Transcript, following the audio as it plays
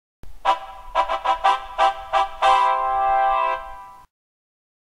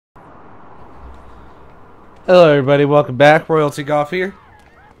Hello everybody, welcome back. Royalty Golf here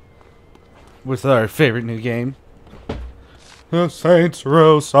with our favorite new game. The Saints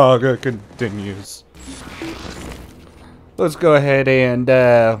Row Saga continues. Let's go ahead and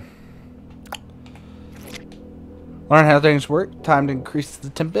learn how things work. Time to increase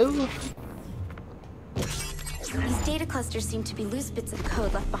the tempo. These data clusters seem to be loose bits of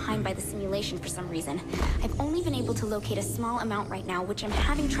code left behind by the simulation for some reason. I've only been able to locate a small amount right now, which I'm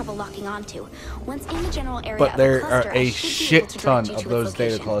having trouble locking onto. Once in the general area But of there the cluster, are I a should be shit able to ton direct you of to those its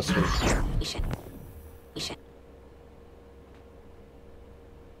data location. clusters.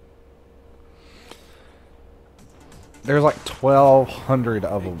 There's like 1,200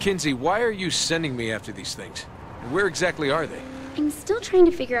 of them. Kinzie, why are you sending me after these things? And where exactly are they? I'm still trying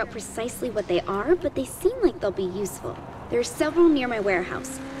to figure out precisely what they are, but they seem like they'll be useful. There are several near my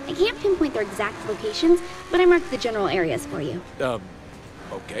warehouse. I can't pinpoint their exact locations, but I marked the general areas for you.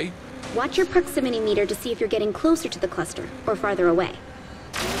 Okay. Watch your proximity meter to see if you're getting closer to the cluster, or farther away.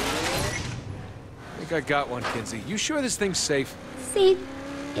 I think I got one, Kinzie. You sure this thing's safe?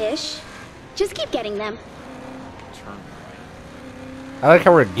 Safe-ish. Just keep getting them. Turn right. I like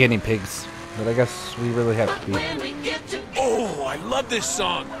how we're guinea pigs, but I guess we really have to be. Oh, I love this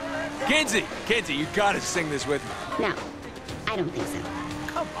song! Kinzie, you gotta sing this with me. No, I don't think so.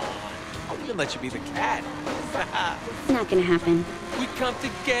 Come on. I'll even let you be the cat. It's not gonna happen. We come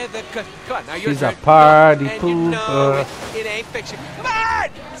together, come on, now you're She's a party and you know pooper. it ain't fiction. Come on!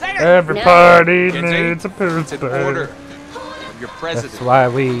 Sing it! Every No. party Kinzie, needs a it's an order pooper. from your president. That's why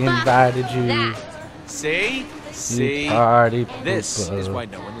we invited you. That. See? You See? party pooper. This is why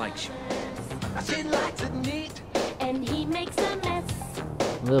no one likes you. She likes it neat, and he makes a mess.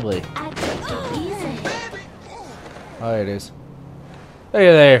 Lily. I take it easy. Oh, there it is. Hey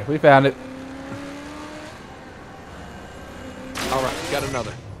there, we found it. All right, got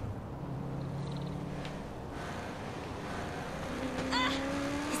another.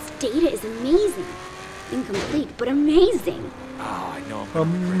 This data is amazing. Incomplete, but amazing. Oh, I know.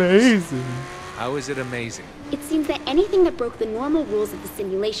 I'm gonna regret Amazing. this. How is it amazing? It seems that anything that broke the normal rules of the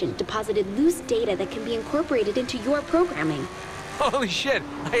simulation deposited loose data that can be incorporated into your programming. Holy shit!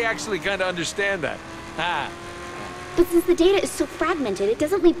 I actually kind of understand that. Ah. But since the data is so fragmented, it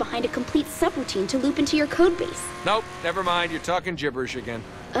doesn't leave behind a complete subroutine to loop into your codebase. Nope, never mind. You're talking gibberish again.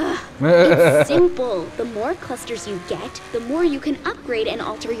 It's simple. The more clusters you get, the more you can upgrade and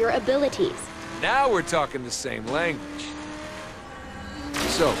alter your abilities. Now we're talking the same language.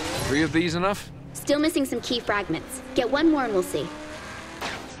 So, 3 of these enough? Still missing some key fragments. Get one more and we'll see.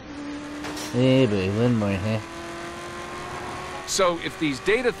 Hey, boy, one more, huh? So, if these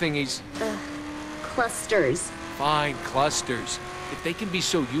data thingies... Clusters. Fine, clusters. If they can be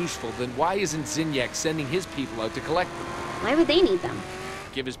so useful, then why isn't Zinyak sending his people out to collect them? Why would they need them?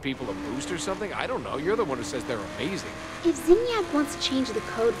 Give his people a boost or something? I don't know. You're the one who says they're amazing. If Zinyak wants to change the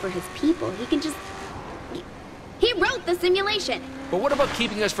code for his people, he can just... He wrote the simulation! But what about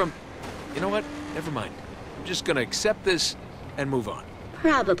keeping us from... You know what? Never mind. I'm just gonna accept this and move on.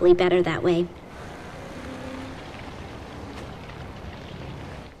 Probably better that way.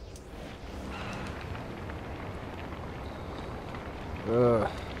 Ugh.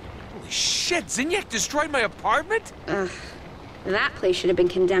 Holy shit! Zinyak destroyed my apartment? That place should have been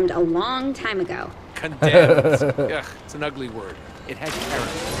condemned a long time ago. Condemned. Ugh, it's an ugly word. It had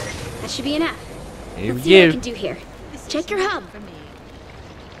character. That should be enough. Here Let's we see what I go. can do here. Check your hub.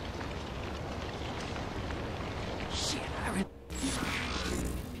 Shit, I re-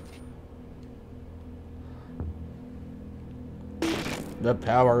 The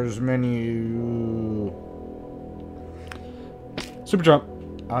powers menu. Super jump.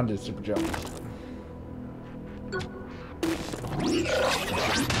 On to super jump.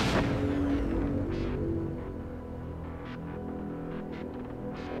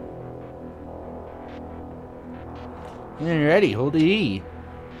 Alrighty, hold the E.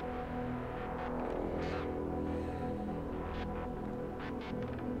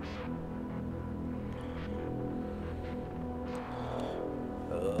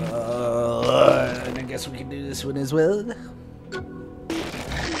 I guess we can do this one as well.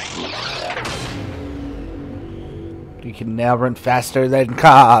 You can now run faster than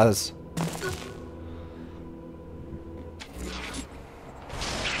cars.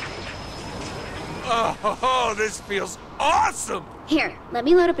 Oh, this feels awesome! Here, let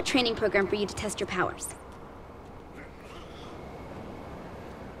me load up a training program for you to test your powers.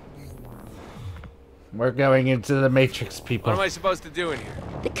 We're going into the Matrix, people. What am I supposed to do in here?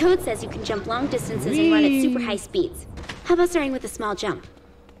 The code says you can jump long distances and run at super high speeds. How about starting with a small jump?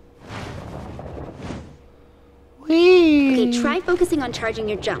 Whee! Okay, try focusing on charging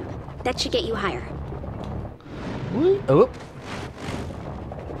your jump. That should get you higher. Woo. Oh.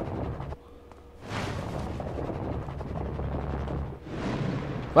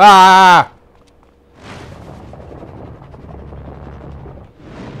 Ah!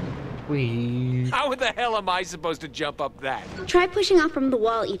 Wee. How the hell am I supposed to jump up that? Try pushing off from the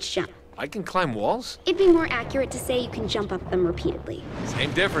wall each jump. I can climb walls? It'd be more accurate to say you can jump up them repeatedly.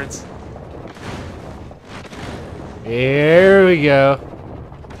 Same difference. Here we go.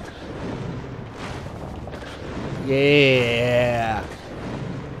 Yeah.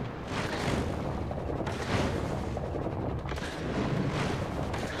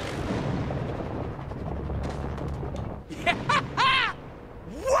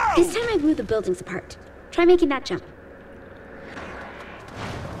 Whoa! This time I blew the buildings apart. Try making that jump.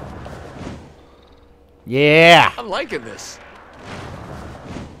 Yeah. I'm liking this.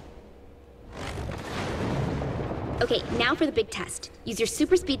 Okay, now for the big test. Use your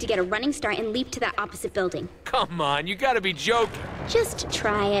super speed to get a running start and leap to that opposite building. Come on, you gotta be joking. Just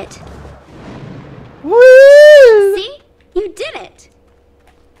try it. Woo! See? You did it!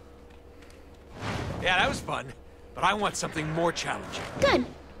 Yeah, that was fun. But I want something more challenging. Good.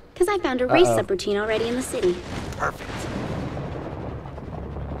 Because I found a race subroutine already in the city. Perfect.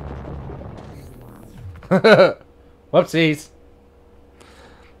 Whoopsies.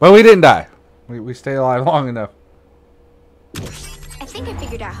 But we didn't die. We stayed alive long enough. I think I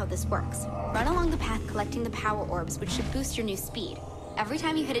figured out how this works. Run along the path collecting the power orbs, which should boost your new speed. Every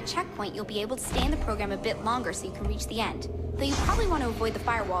time you hit a checkpoint, you'll be able to stay in the program a bit longer so you can reach the end. Though you probably want to avoid the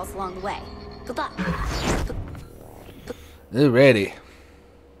firewalls along the way. Good luck. Ready.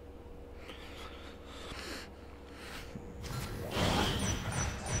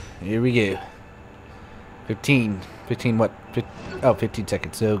 Here we go. 15 what? 15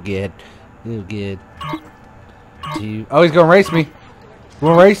 seconds. So good. So good. Oh, he's gonna race me. You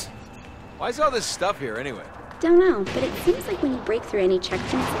wanna race? Why is all this stuff here anyway? Don't know, but it seems like when you break through any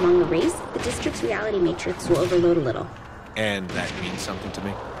checkpoints along the race, the district's reality matrix will overload a little. And that means something to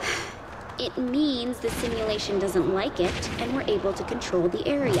me? It means the simulation doesn't like it, and we're able to control the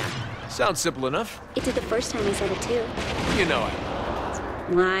area. Sounds simple enough. It did the first time I said it too. You know I...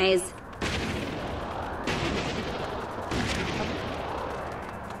 Lies.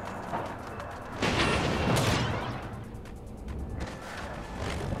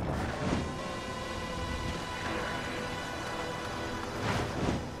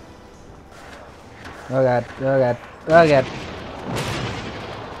 Oh god. Oh god. Oh god.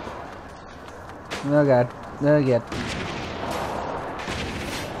 Oh god. Oh god.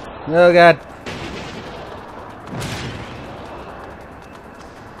 Oh god.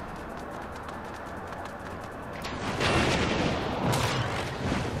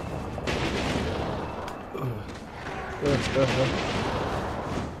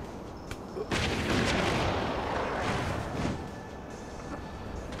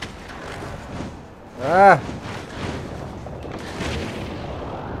 Ah.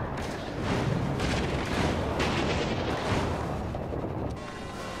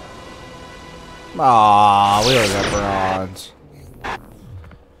 Aw, we don't got bronze.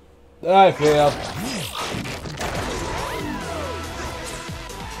 I failed.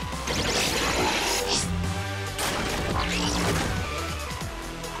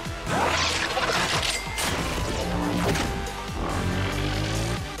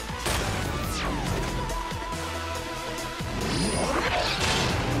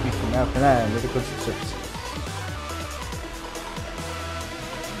 Now can I medical services?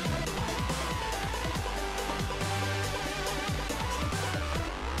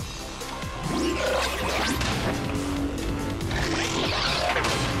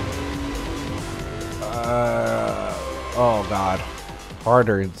 Oh god.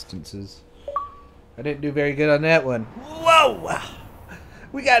 Harder instances. I didn't do very good on that one. Whoa!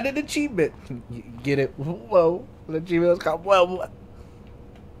 We got an achievement. You get it? Whoa. The achievement was called whoa.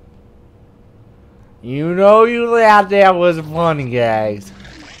 You know you thought that was funny, guys.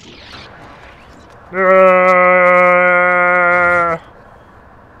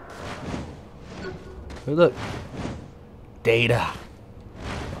 Hey, look. Data.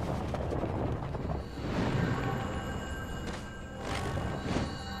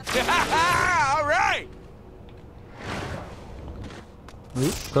 All right.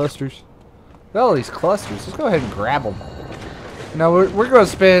 Ooh, clusters. Got all these clusters. Let's go ahead and grab them. Now we're going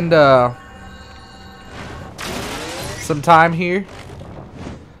to spend some time here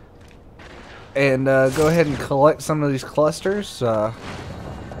and go ahead and collect some of these clusters.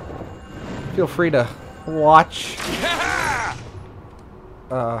 Feel free to watch.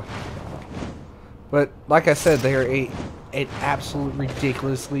 But like I said, there are an absolute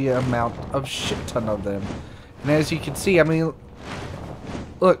ridiculously amount of shit ton of them, And as you can see, I mean,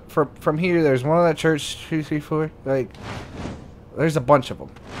 look, from here, there's one on that church, 2, 3, 4, like, there's a bunch of them.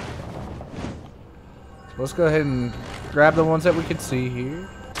 So let's go ahead and grab the ones that we can see here.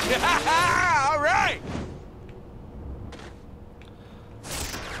 All right.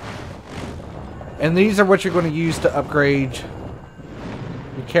 And these are what you're going to use to upgrade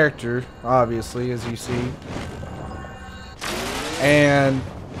your character, obviously, as you see. And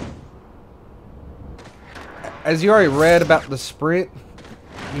as you already read about the sprint,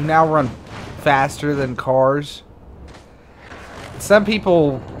 you now run faster than cars. Some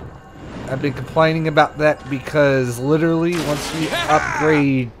people have been complaining about that because literally once you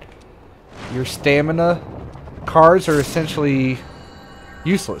upgrade your stamina, cars are essentially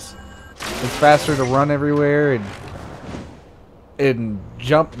useless. It's faster to run everywhere and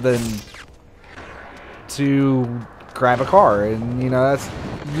jump than to grab a car, and you know that's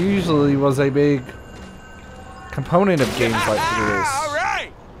usually was a big component of games like this.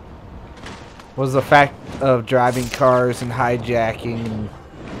 Was the fact of driving cars and hijacking,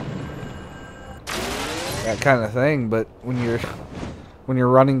 that kind of thing. But when you're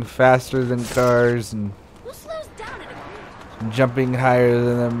running faster than cars and jumping higher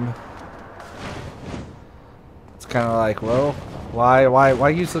than them, it's kind of like, well, why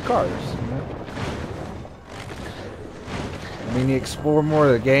use the cars? You know? I mean, you explore more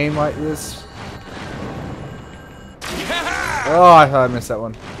of the game like this. Oh, I thought I missed that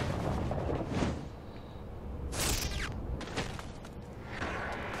one.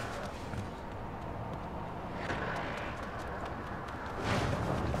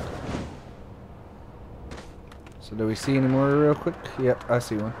 So do we see any more real quick? Yep, I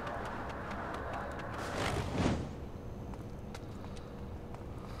see one.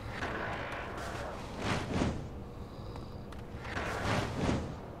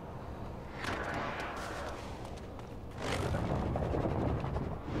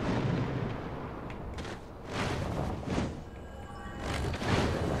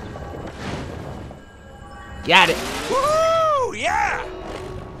 Got it. Woo! Yeah.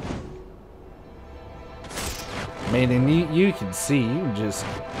 I mean, and you can see, you can just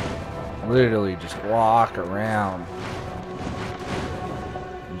literally just walk around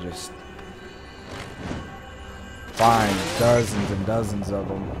and just find dozens and dozens of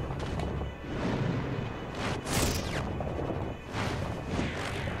them.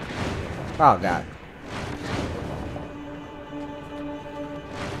 Oh God.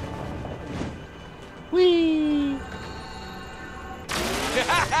 Whee!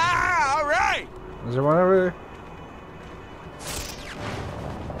 All right. Is there one over there?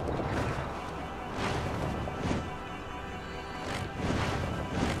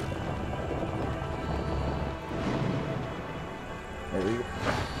 There we go.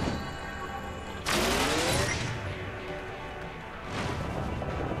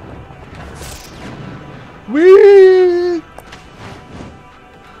 Whee!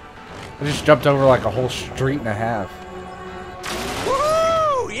 I just jumped over like a whole street and a half.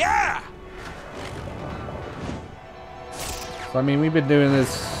 Woo! Yeah. So, I mean, we've been doing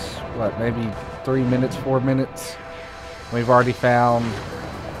this, what, maybe 3 minutes, 4 minutes. We've already found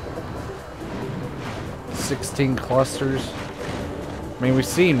 16 clusters. I mean, we've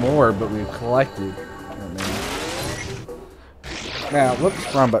seen more, but we've collected. I mean, now,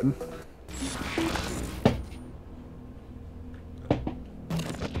 whoops, wrong button.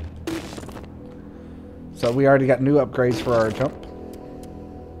 So we already got new upgrades for our jump.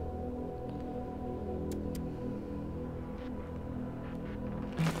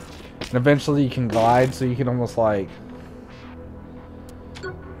 And eventually you can glide, so you can almost like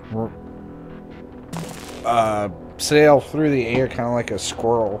sail through the air kind of like a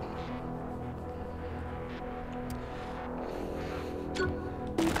squirrel.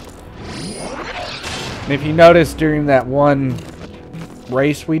 And if you notice during that one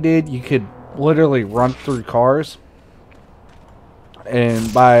race we did, you could literally run through cars,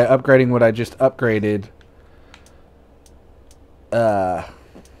 and by upgrading what I just upgraded,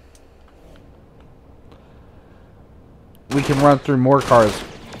 we can run through more cars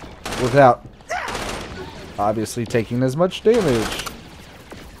without obviously taking as much damage.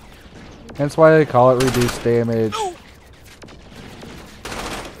 That's why they call it reduced damage.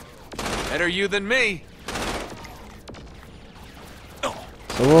 Better you than me.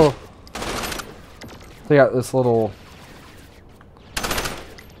 So we'll take out this little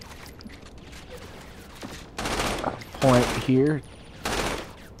point here.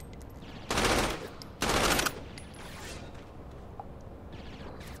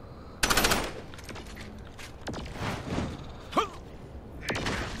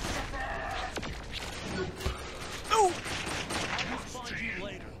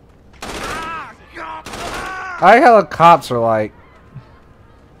 I like how the cops are like,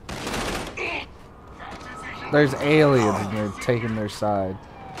 there's aliens and you're taking their side.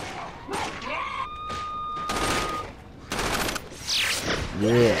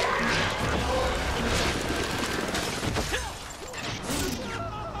 Yeah.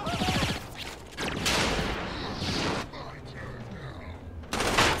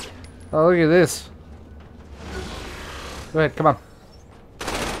 Oh, look at this. Go ahead, come on.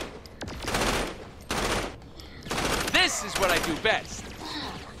 This is what I do best.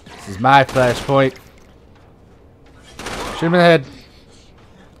 This is my flashpoint. Shoot him in the head.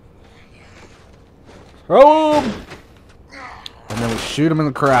 Throw him! And then we shoot him in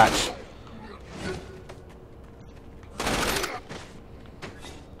the crotch.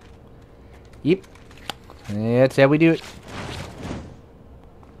 Yep. That's how we do it.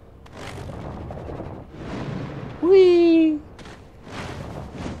 Whee!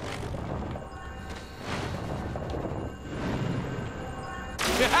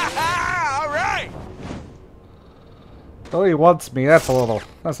 All right. Oh, he wants me. That's a little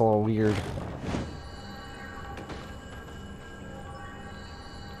weird.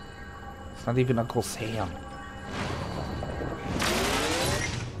 It's not even Uncle Sam.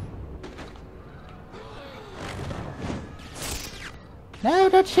 No,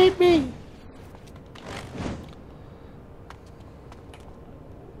 don't shoot me.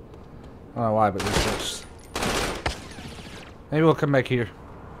 I don't know why, but this looks... Maybe we'll come back here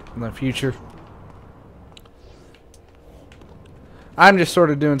in the future. I'm just sort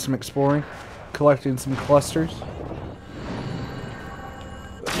of doing some exploring, collecting some clusters.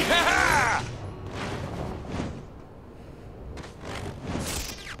 Yeah!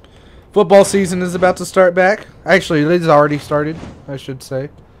 Football season is about to start back. Actually, it has already started, I should say.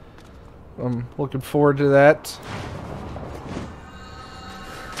 I'm looking forward to that.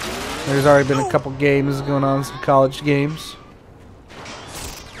 There's already been a couple games going on, some college games.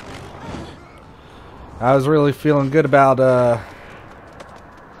 I was really feeling good about the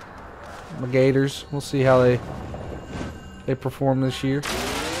Gators. We'll see how they perform this year.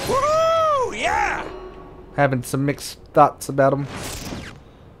 Woo! Yeah! Having some mixed thoughts about them.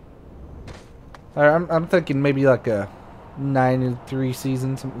 I'm thinking maybe like a 9-3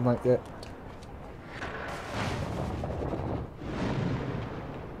 season, something like that.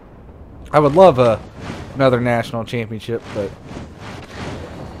 I would love another national championship, but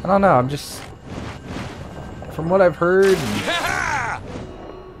I don't know. I'm just, from what I've heard, Yeah!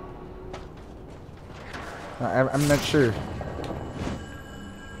 I'm not sure.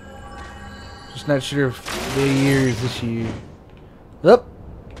 Just not sure if the years this year. Yep.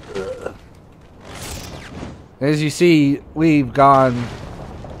 As you see, we've gone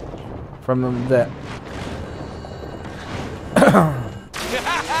from that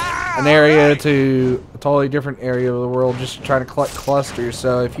an area to a totally different area of the world, just trying to collect clusters.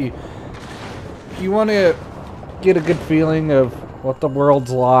 So if you want to get a good feeling of what the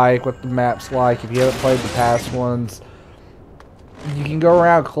world's like, what the map's like, if you haven't played the past ones, you can go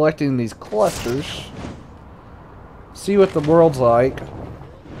around collecting these clusters, see what the world's like,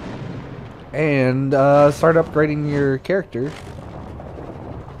 and start upgrading your character,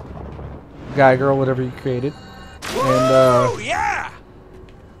 guy, girl, whatever you created, and yeah!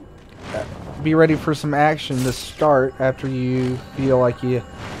 be ready for some action to start after you feel like you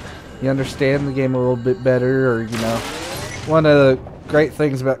understand the game a little bit better. Or, you know, one of the great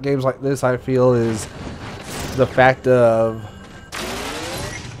things about games like this, I feel, is the fact of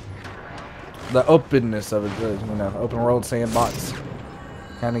the openness of it. You know, open world sandbox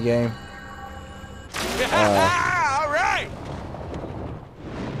kind of game. All right.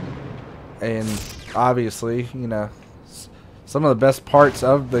 And obviously, you know, some of the best parts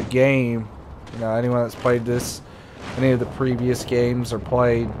of the game, you know, anyone that's played this, any of the previous games or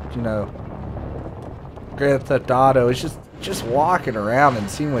played, you know, Grand Theft Auto, is just walking around and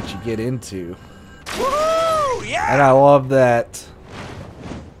seeing what you get into. Woo! Yeah! And I love that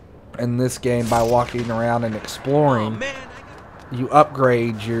in this game, by walking around and exploring, you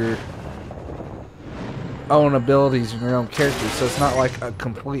upgrade your own abilities and your own character, so it's not like a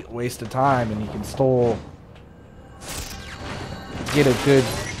complete waste of time, and you can still get a good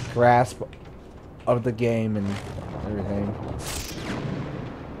grasp of the game and everything.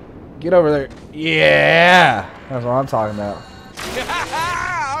 Get over there. Yeah! That's what I'm talking about.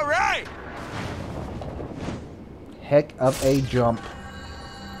 All right. Heck of a jump.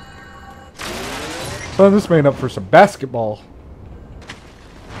 So this made up for some basketball.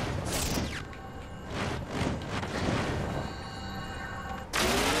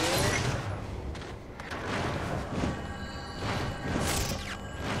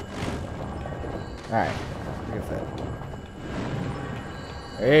 Alright. We're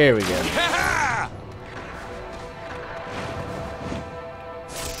There we go.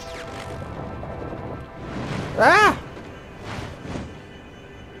 Ah!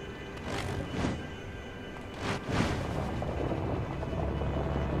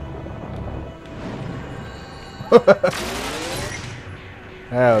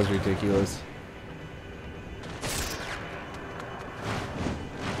 That was ridiculous.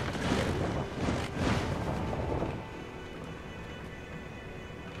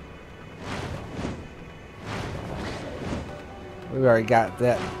 We already got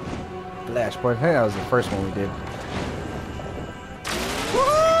that flashpoint. I think that was the first one we did.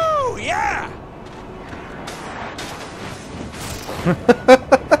 Woo! Yeah!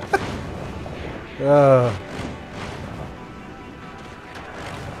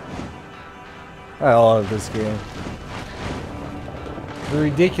 I love this game. The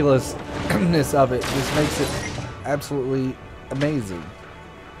ridiculousness of it just makes it absolutely amazing.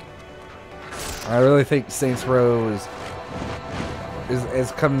 I really think Saints Row is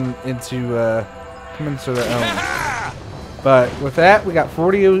come into their own. But with that, we got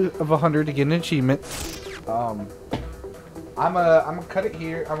 40 of 100 to get an achievement. I'm gonna cut it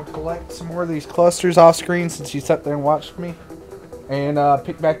here. I'm gonna collect some more of these clusters off screen since you sat there and watched me, and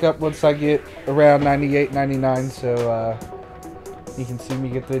pick back up once I get around 98, 99. So you can see me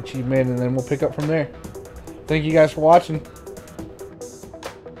get the achievement, and then we'll pick up from there. Thank you guys for watching.